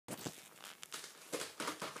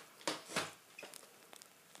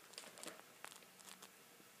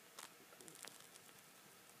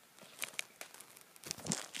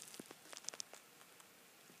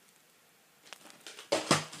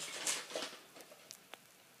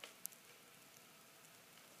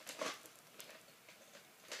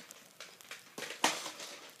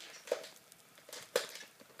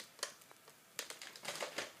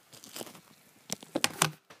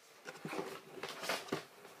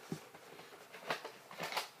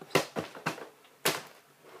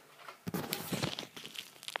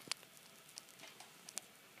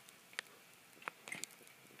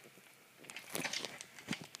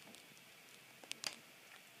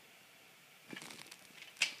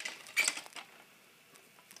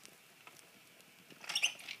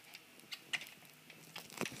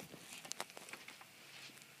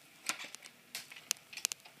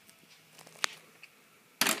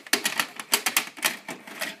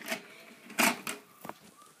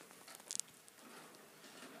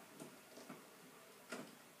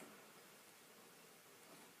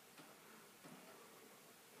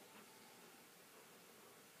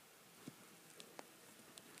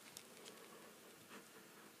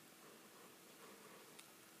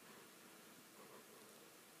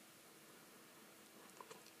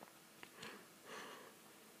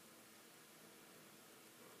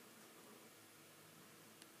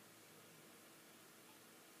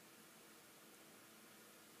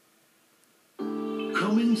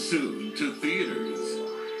Coming soon to theaters.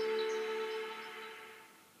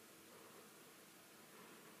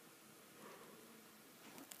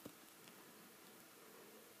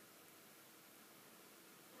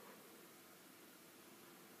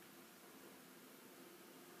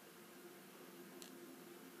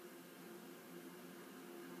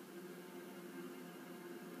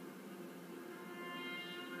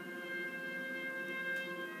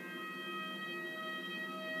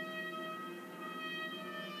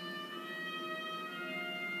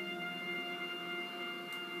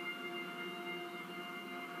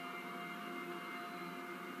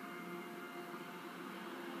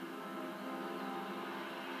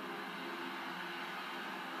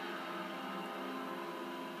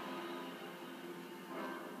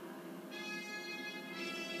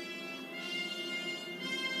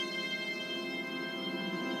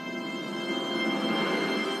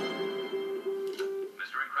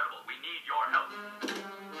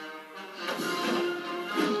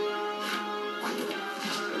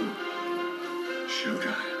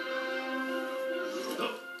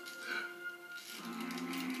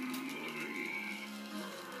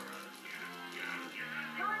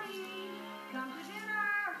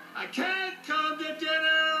 I can't come to dinner.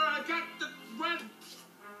 I got the rent.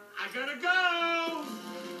 I gotta go.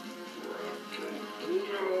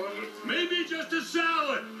 Maybe just a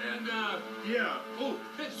salad and yeah. Oh,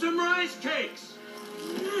 and some rice cakes.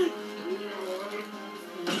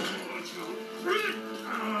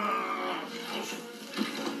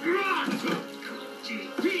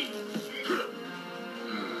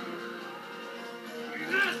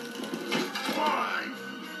 Come on.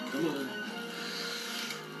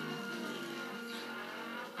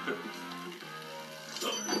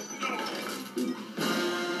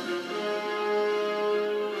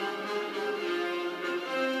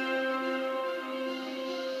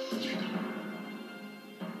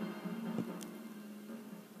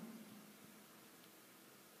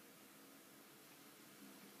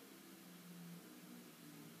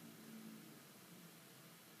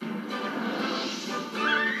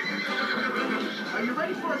 Are you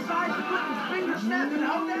ready for a side split and finger snap and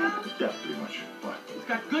hold down? Yeah, pretty much. What? It's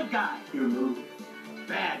got good guys. Your move.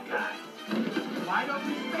 Bad guys. Wide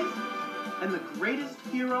open space. And the greatest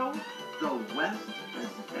hero the West has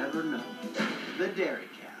ever known. The dairy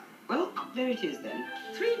cow. Well, there it is then.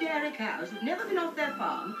 3 dairy cows who've never been off their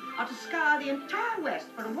farm are to scour the entire West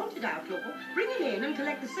for a wanted outlaw, bring him in and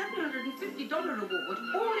collect the $750 reward,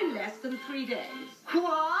 all in less than 3 days.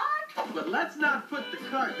 What? But let's not put the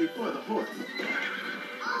cart before the horse.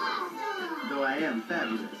 Though I am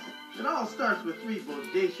fabulous. It all starts with 3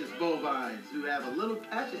 bodacious bovines who have a little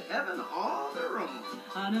patch of heaven all their own.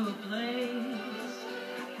 I know a place,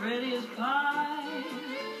 pretty as pie,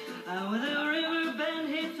 where the river bend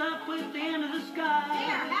hits up with the end of the sky.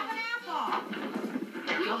 Here, have an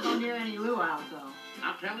apple. Don't go near any luau's, though.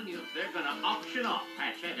 I'm telling you, they're gonna auction off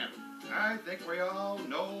patch heaven. I think we all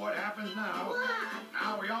know what happens now. What?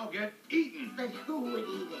 Now we all get eaten. But who would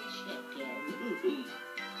eat a chicken?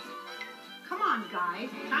 Come on, guys.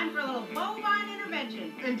 Time for a little bovine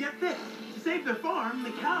intervention. And get this. To save their farm,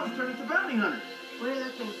 the cows turn into bounty hunters. We're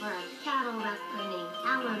looking for a cattle wrestling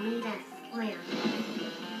Alameda Slim.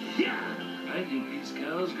 Yeah, I think these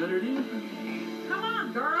cows got it in for me. Come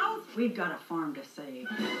on, girls. We've got a farm to save.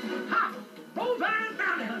 Ha! Bovine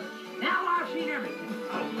bounty hunters. Now I've seen everything.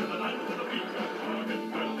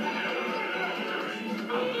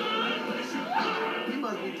 He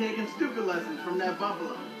must be taking stupid lessons from that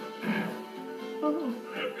buffalo.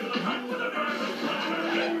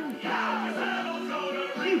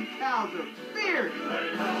 You cows are fierce.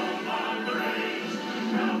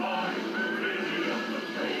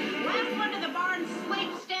 Last one to the barn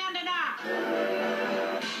sleep standing up.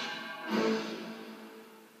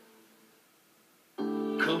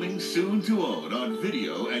 Coming soon to own on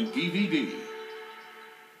video and DVD.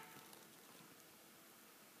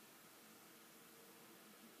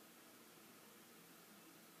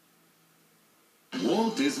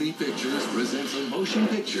 Walt Disney Pictures presents a motion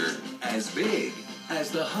picture as big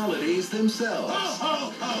as the holidays themselves. Ho,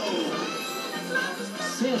 ho, ho!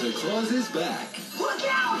 Santa Claus is back. Look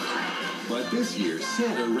out! But this year,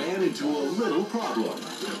 Santa ran into a little problem.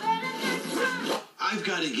 I've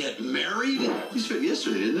got to get married? You said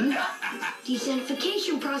yesterday, didn't I? The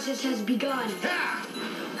Sanification process has begun. Yeah!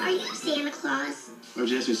 Are you Santa Claus? Why would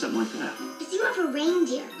you ask me something like that? Do you have a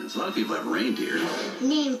reindeer? There's a lot of people have reindeer.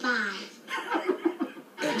 Name 5.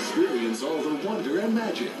 Experience all the wonder and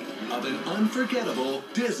magic of an unforgettable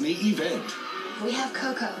Disney event. We have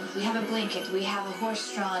Coco, we have a blanket, we have a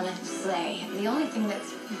horse-drawn sleigh. The only thing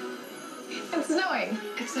that's It's snowing.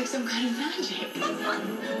 It's like some kind of magic.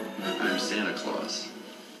 I'm Santa Claus.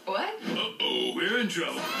 What? Uh-oh, we're in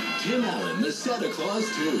trouble. Tim Allen, the Santa Claus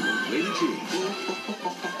 2. Rated G.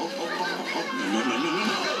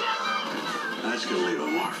 That's gonna leave a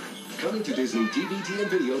mark. Coming to Disney DVD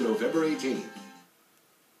and video November 18th.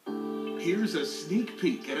 Here's a sneak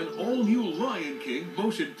peek at an all-new Lion King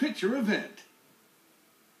motion picture event.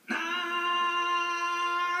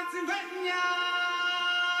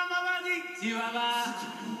 What's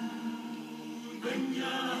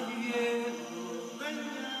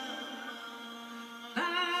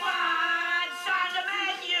on the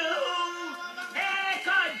menu? There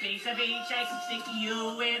could be some VHS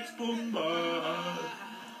you, it's Pumbaa.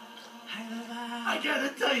 I gotta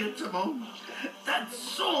tell you, Timon, that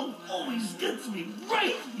song always gets me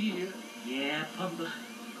right here. Yeah, Pumbaa.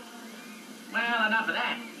 Well, enough of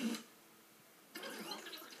that.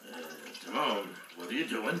 Timon, what are you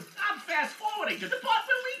doing? I'm fast-forwarding to the part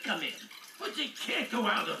where we come in. But you can't go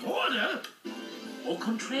out of order. Au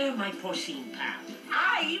contraire, my porcine pal.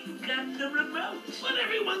 I've got the remote. But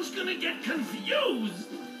everyone's gonna get confused.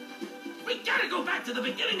 We gotta go back to the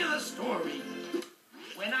beginning of the story.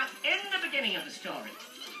 We're not in the beginning of the story.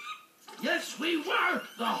 Yes, we were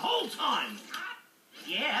the whole time.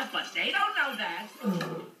 Yeah, but they don't know that.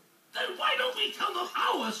 Then why don't we tell them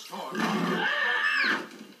our story?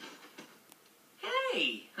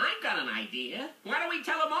 Hey, I've got an idea. Why don't we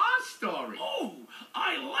tell them our story? Oh,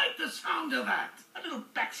 I like the sound of that. A little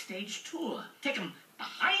backstage tour. Take them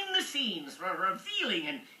behind the scenes for a revealing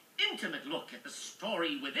and intimate look at the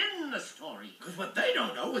story within the story. Because what they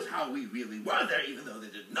don't know is how we really were there, even though they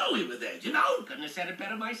didn't know we were there, you know? Couldn't have said it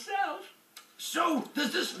better myself. So,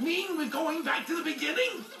 does this mean we're going back to the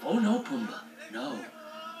beginning? Oh, no, Pumbaa. No.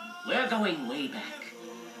 We're going way back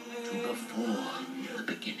to before the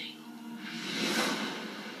beginning.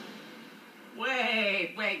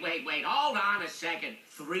 Wait. Hold on a second.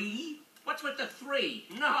 3? What's with the 3?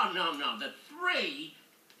 No. The 3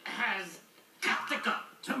 has got to go.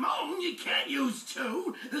 Timon, you can't use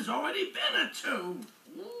 2. There's already been a 2.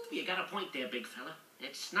 Ooh, you got a point there, big fella.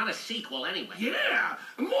 It's not a sequel anyway. Yeah,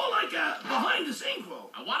 more like a behind the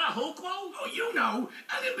sequel. A what, a hoquel? Oh, you know,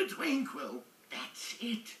 an in-between quill. That's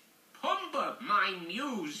it. Pumbaa, my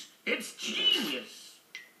muse. It's genius.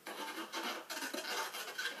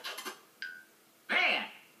 There.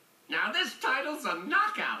 Now this title's a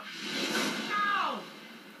knockout. No!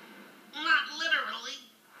 Not literally.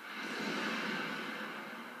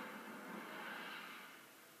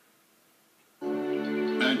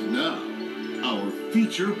 And now, our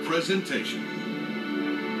feature presentation.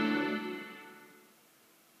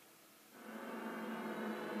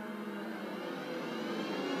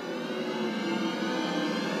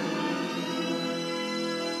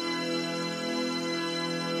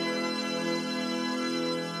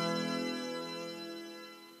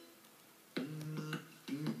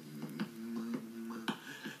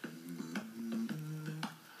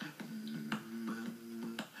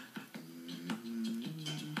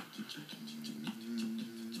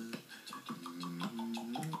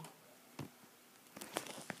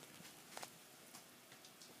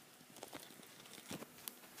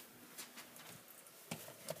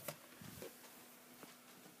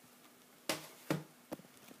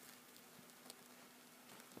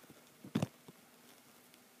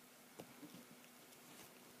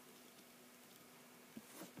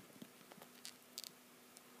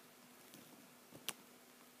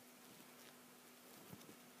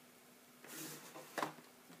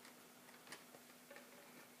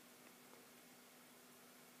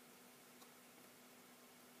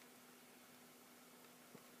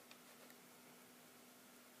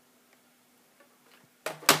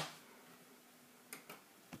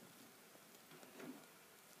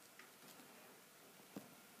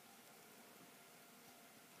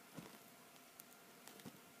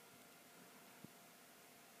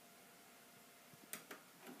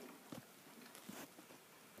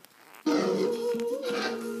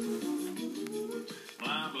 blah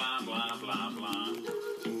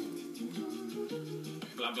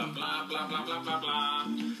blah blah blah blah blah blah.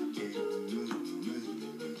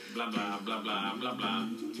 Blah blah blah blah blah blah.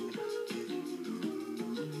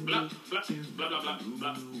 Blah blah blah blah blah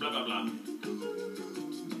blah blah blah blah.